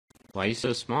Why are you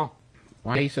so small?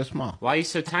 Why are you so small? Why are you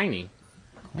so tiny?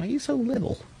 Why are you so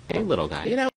little? Hey, little guy.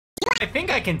 You know, I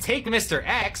think I can take Mr.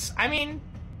 X. I mean,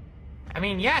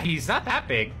 yeah, he's not that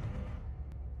big.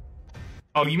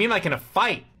 Oh, you mean like in a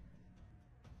fight?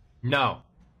 No.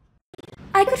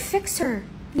 I could fix her.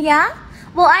 Yeah?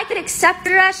 Well, I could accept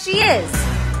her as she is.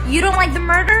 You don't like the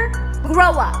murder?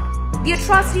 Grow up. The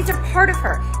atrocities are part of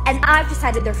her, and I've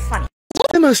decided they're funny.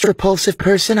 The most repulsive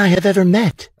person I have ever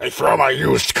met. I throw my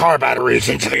used car batteries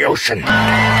into the ocean. Where the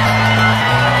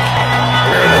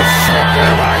fuck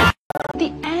am I? At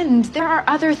the end, there are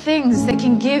other things that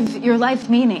can give your life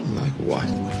meaning. Like what?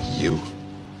 You?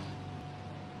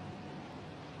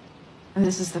 And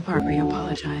this is the part where you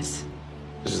apologize.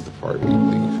 This is the part where you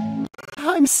leave.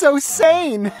 I'm so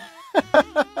sane.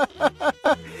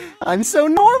 I'm so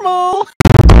normal.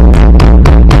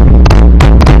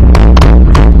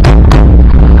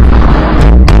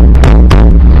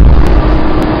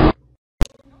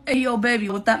 Hey, yo, baby,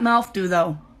 what that mouth do,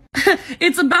 though?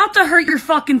 It's about to hurt your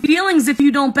fucking feelings if you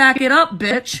don't back it up,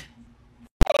 bitch.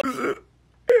 What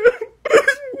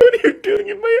are you doing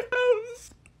in my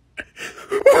house?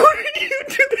 What are you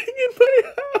doing in my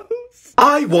house?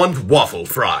 I want waffle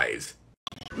fries.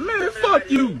 Man,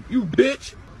 fuck you, you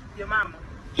bitch. Your mama.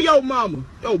 Yo mama.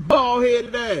 Yo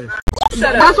bald-headed ass.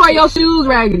 That's why your shoes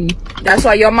raggedy. That's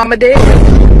why your mama dead.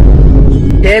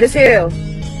 Dead as hell.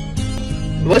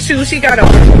 What shoes she got on?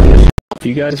 If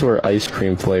you guys were ice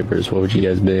cream flavors, what would you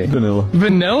guys be? Vanilla.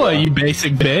 Vanilla, you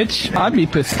basic bitch. I'd be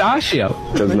pistachio.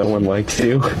 Because no one likes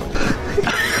you.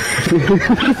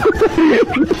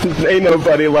 Ain't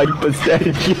nobody like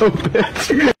pistachio,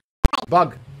 bitch.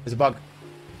 Bug. There's a bug.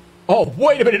 Oh,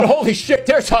 wait a minute. Holy shit.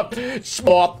 There's a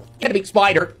small, big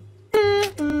spider.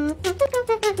 This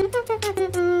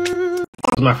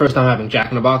is my first time having Jack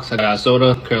in the Box. I got a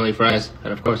soda, curly fries,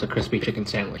 and of course a crispy chicken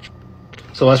sandwich.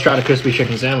 So let's try the crispy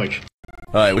chicken sandwich.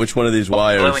 Alright, which one of these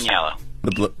wires? Blue and yellow.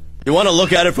 The blue. You want to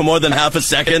look at it for more than half a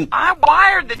second? I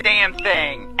wired the damn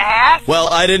thing, ass! Well,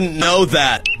 I didn't know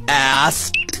that,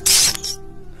 ass.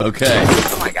 Okay.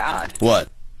 Oh my god. What?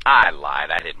 I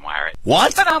lied, I didn't wire it.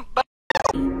 What?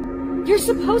 You're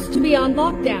supposed to be on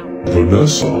lockdown.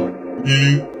 Vanessa,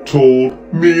 you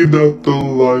told me that the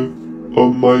life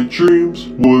of my dreams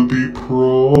would be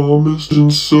promised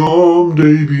and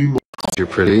someday be mine. You're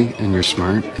pretty, and you're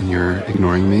smart, and you're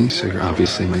ignoring me, so you're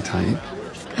obviously my type.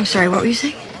 I'm sorry, what were you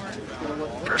saying?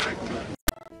 Perfect.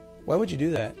 Why would you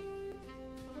do that?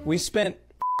 We spent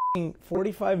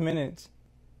 45 minutes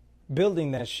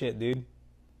building that shit, dude.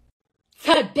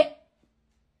 Oh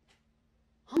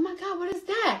my god, what is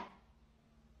that?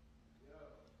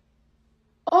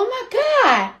 Oh my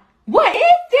god! What is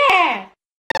that?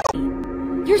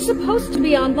 You're supposed to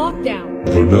be on lockdown.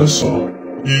 Vanessa,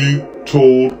 you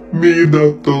told me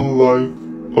that the life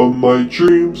of my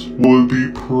dreams would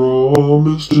be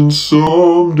promised and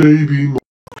someday be mine.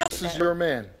 This is your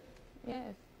man.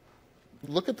 Yes.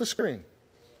 Look at the screen.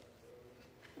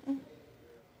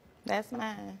 That's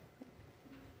mine.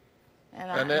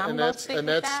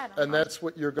 And that's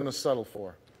what you're going to settle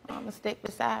for. I'm going to stick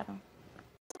beside him.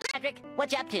 Patrick,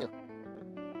 what you up to?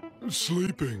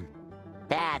 Sleeping.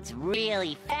 That's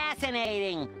really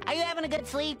fascinating. Are you having a good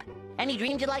sleep? Any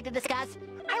dreams you'd like to discuss?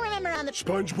 I remember on the...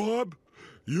 SpongeBob,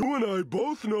 you and I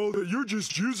both know that you're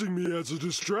just using me as a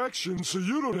distraction so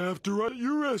you don't have to write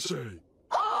your essay.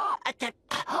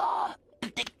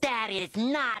 That is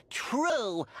not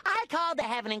true. I called to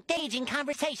have an engaging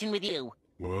conversation with you.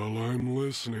 Well, I'm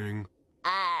listening.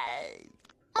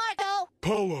 Marco!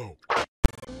 Polo.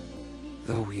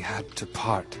 Though we had to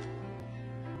part,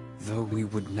 though we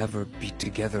would never be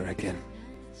together again,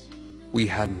 we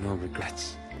had no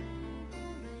regrets.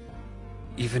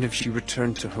 Even if she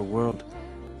returned to her world,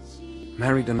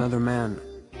 married another man,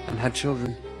 and had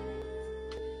children,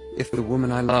 if the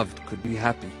woman I loved could be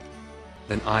happy,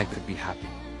 then I could be happy.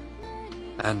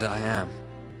 And I am.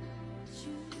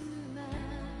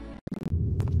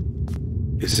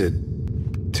 Is it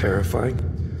terrifying?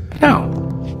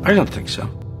 No, I don't think so.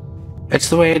 It's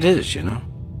the way it is, you know.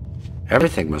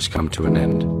 Everything must come to an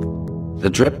end. The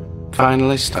drip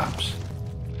finally stops.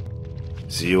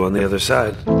 See you on the other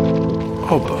side.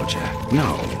 Oh, Bojack,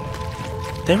 no.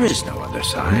 There is no other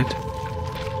side.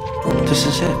 This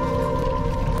is it.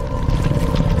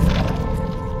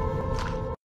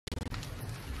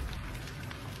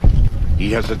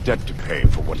 He has a debt to pay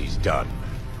for what he's done,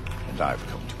 and I've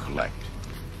come to collect.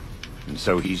 And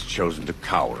so he's chosen to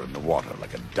cower in the water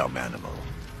like a dumb animal.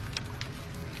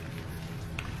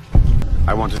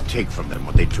 I want to take from them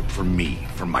what they took from me,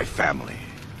 from my family.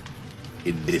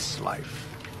 In this life,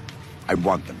 I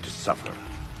want them to suffer.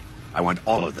 I want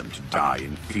all of them to die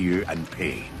in fear and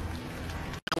pain.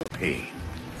 Pain.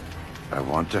 I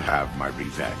want to have my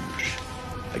revenge.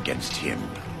 Against him.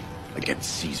 Against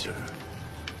Caesar.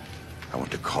 I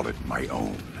want to call it my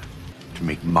own. To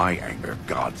make my anger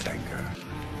God's anger.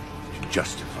 To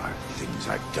justify the things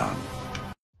I've done.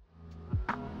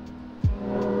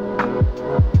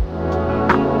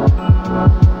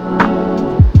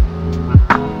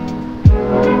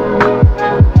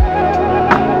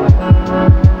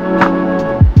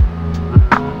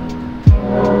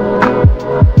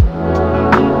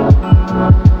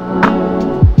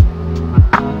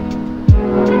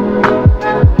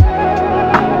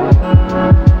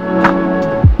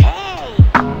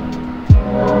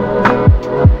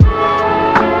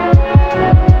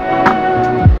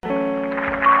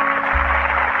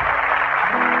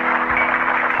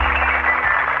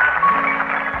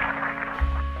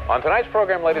 On tonight's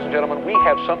program, ladies and gentlemen, we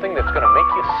have something that's going to make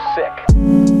you sick.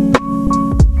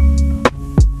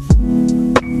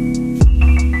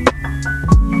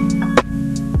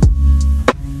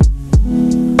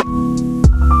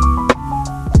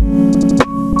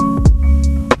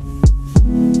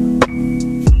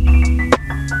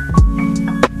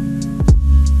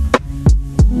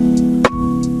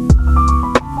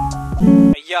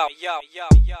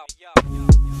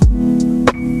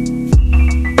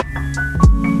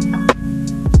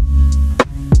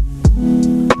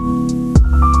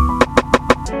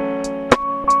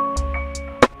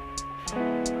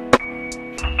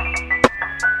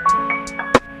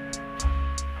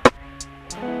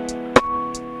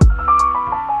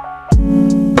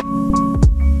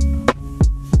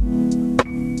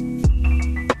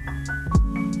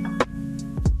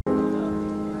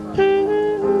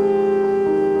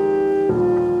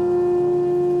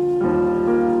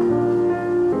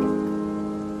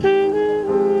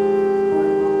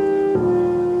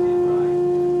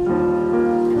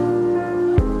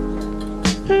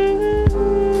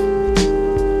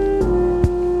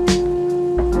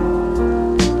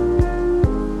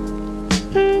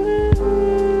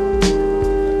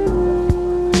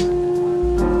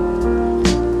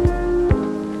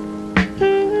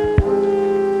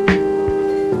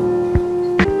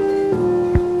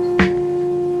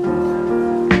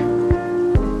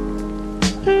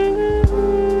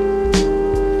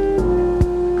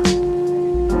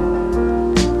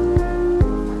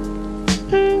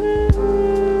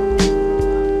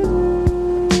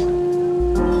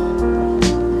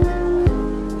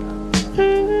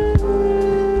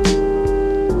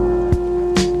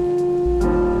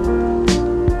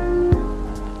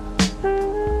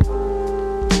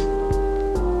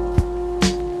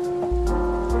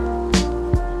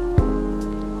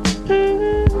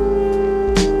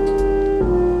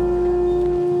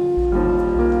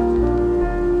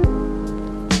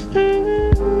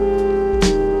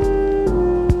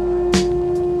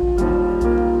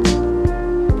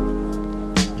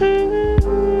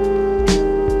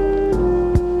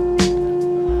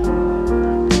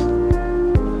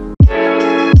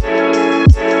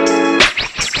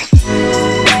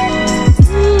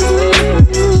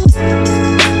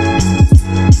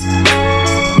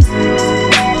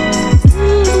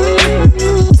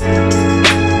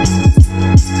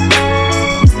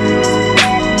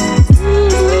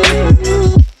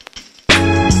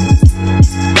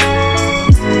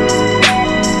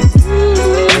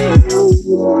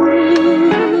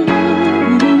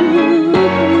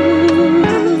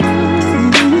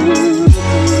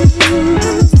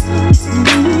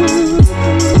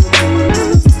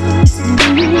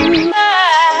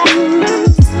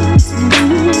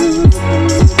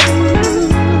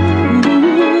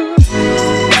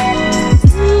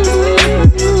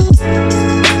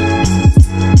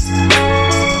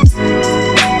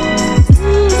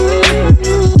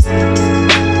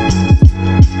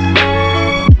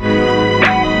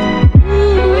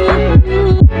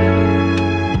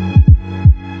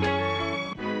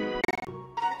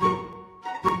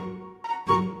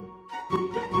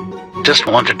 Just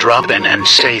want to drop in and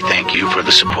say thank you for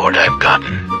the support I've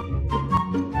gotten.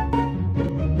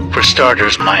 For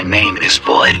starters, my name is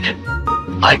Boyd.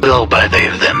 I go by they,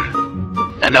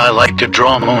 them. And I like to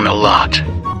draw Moon a lot.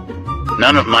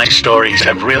 None of my stories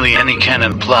have really any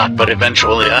canon plot, but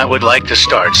eventually I would like to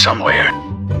start somewhere.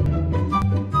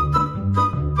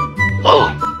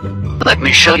 Oh, let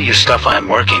me show you stuff I'm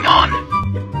working on.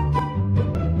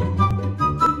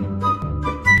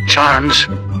 Charms.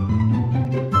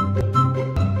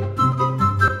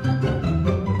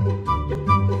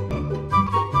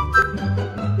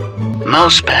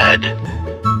 Mousepad.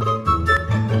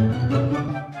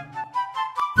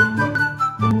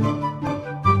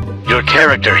 Your character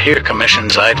character here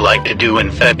commissions I'd like to do in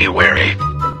February.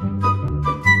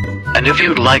 And if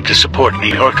you'd like to support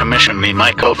me or commission me,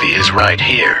 my Ko-fi is right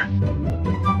here.